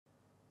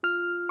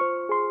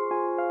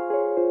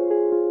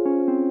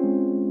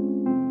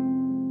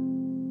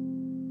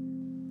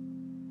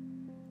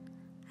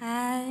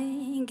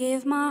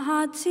gave my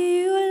heart to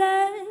you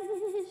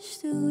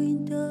last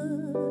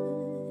winter.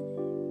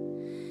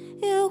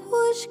 It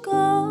was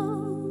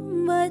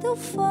gone by the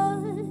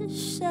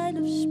first sign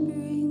of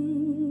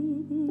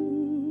spring.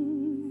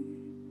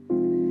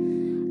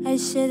 I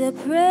said a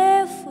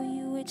prayer for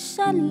you, it's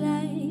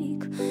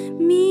unlike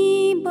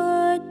me,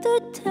 but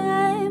the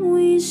time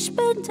we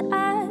spent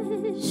I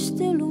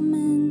still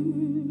lament.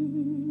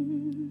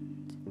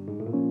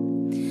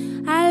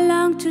 I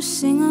long to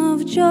sing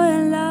of joy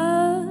and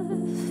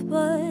love,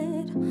 but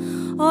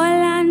all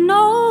I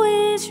know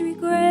is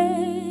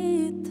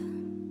regret.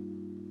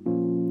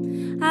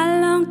 I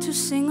long to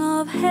sing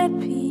of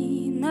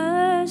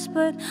happiness,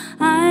 but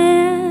I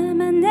am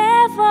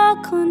never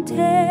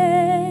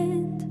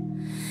content.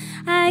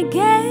 I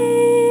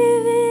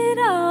gave it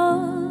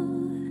all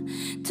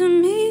to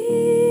me.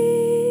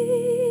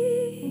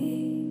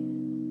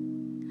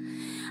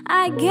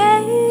 I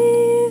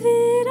gave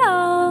it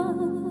all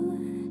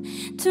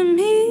to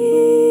me.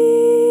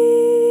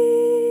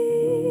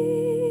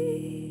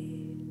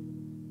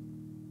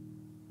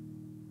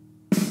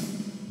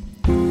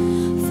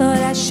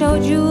 Thought I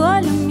showed you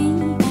all of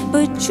me,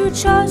 but you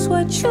chose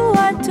what you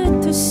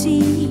wanted to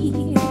see.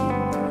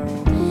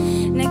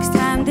 Next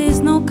time there's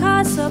no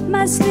cards up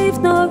my sleeve,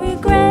 no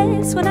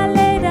regrets when I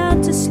lay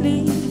down to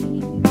sleep.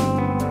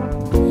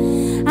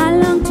 I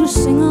long to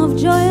sing of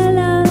joy and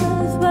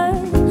love, but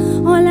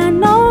all I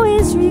know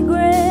is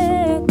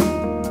regret.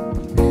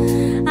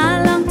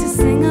 I long to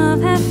sing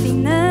of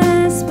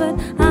happiness, but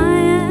I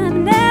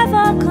am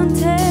never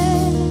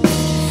content.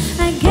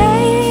 I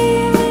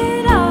gave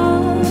it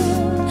all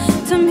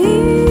to me.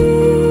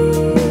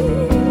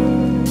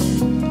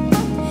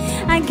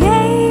 I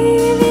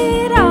gave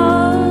it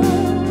all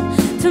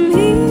to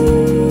me.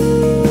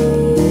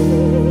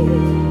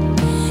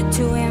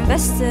 To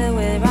invest it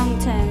with wrong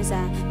turns,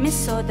 I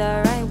miss all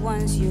the right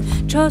ones. You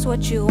chose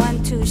what you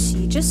want to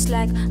see, just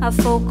like I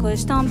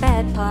focused on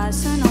bad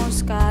parts and old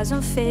scars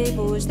and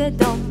fables that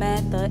don't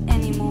matter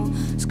anymore.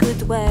 It's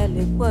good, well,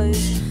 it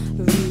was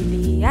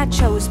really I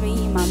chose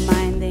me, my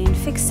mind ain't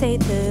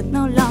fixated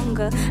no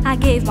longer. I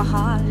gave my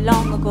heart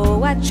long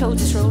ago, I chose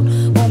this road,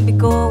 won't be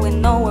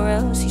going nowhere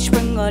else. Each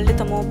spring a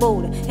little more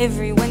bolder,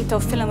 every winter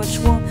feeling much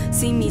warm.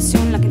 See me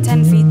soon looking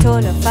 10 feet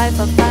taller, 5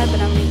 for 5,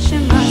 but I'm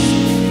reaching my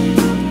speed.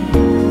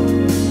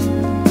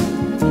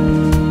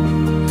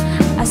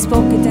 I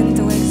spoke it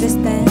into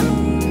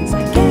existence.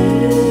 I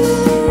gave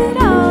it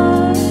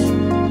all.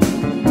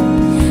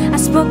 I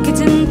spoke it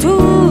into,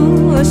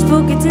 I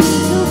spoke it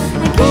into,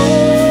 I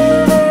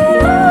gave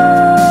it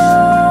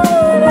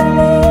all of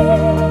me.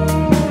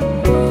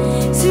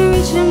 So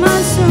reaching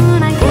my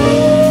soon, I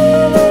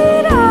gave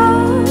it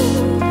all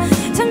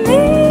to me.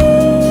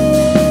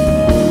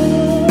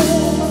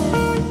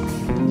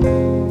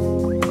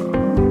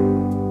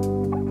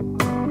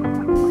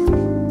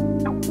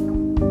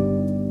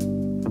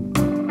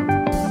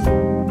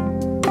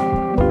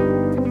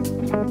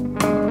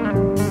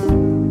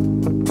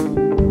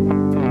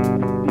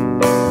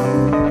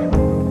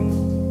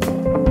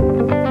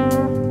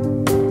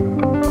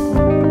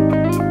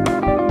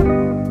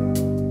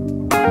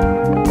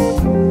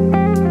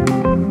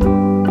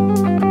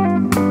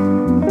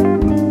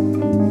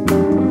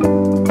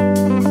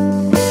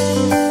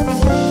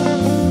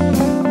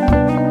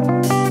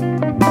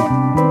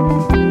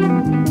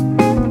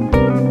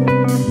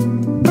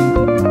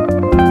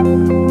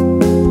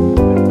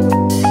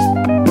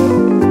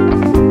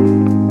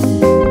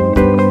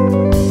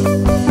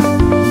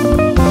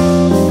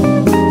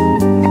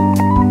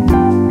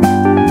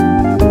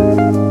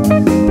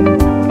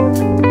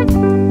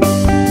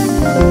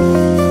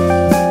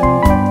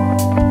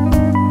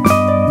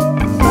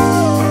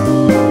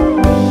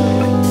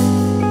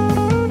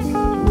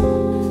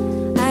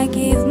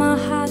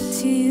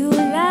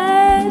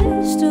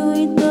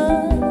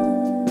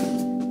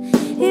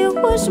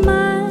 Was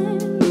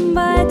mine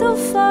by the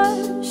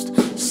first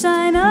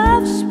sign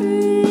of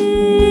spring.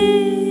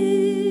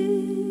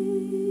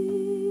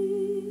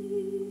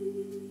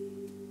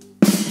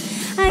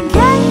 I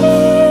gave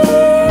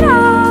it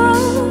all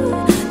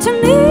to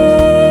me.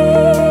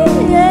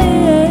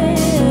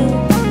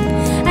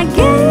 I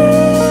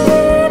gave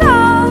it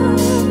all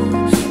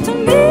to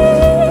me.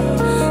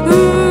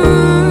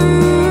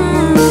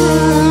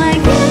 I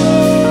gave it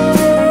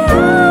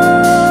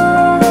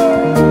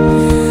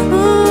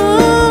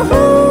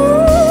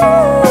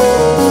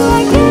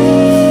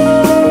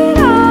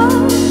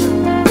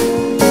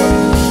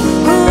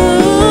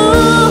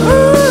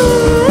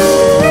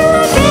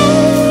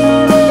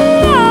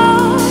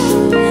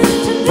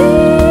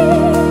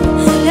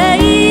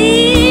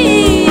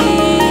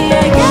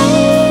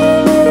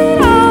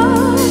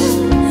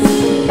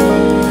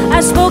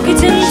I spoke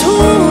it into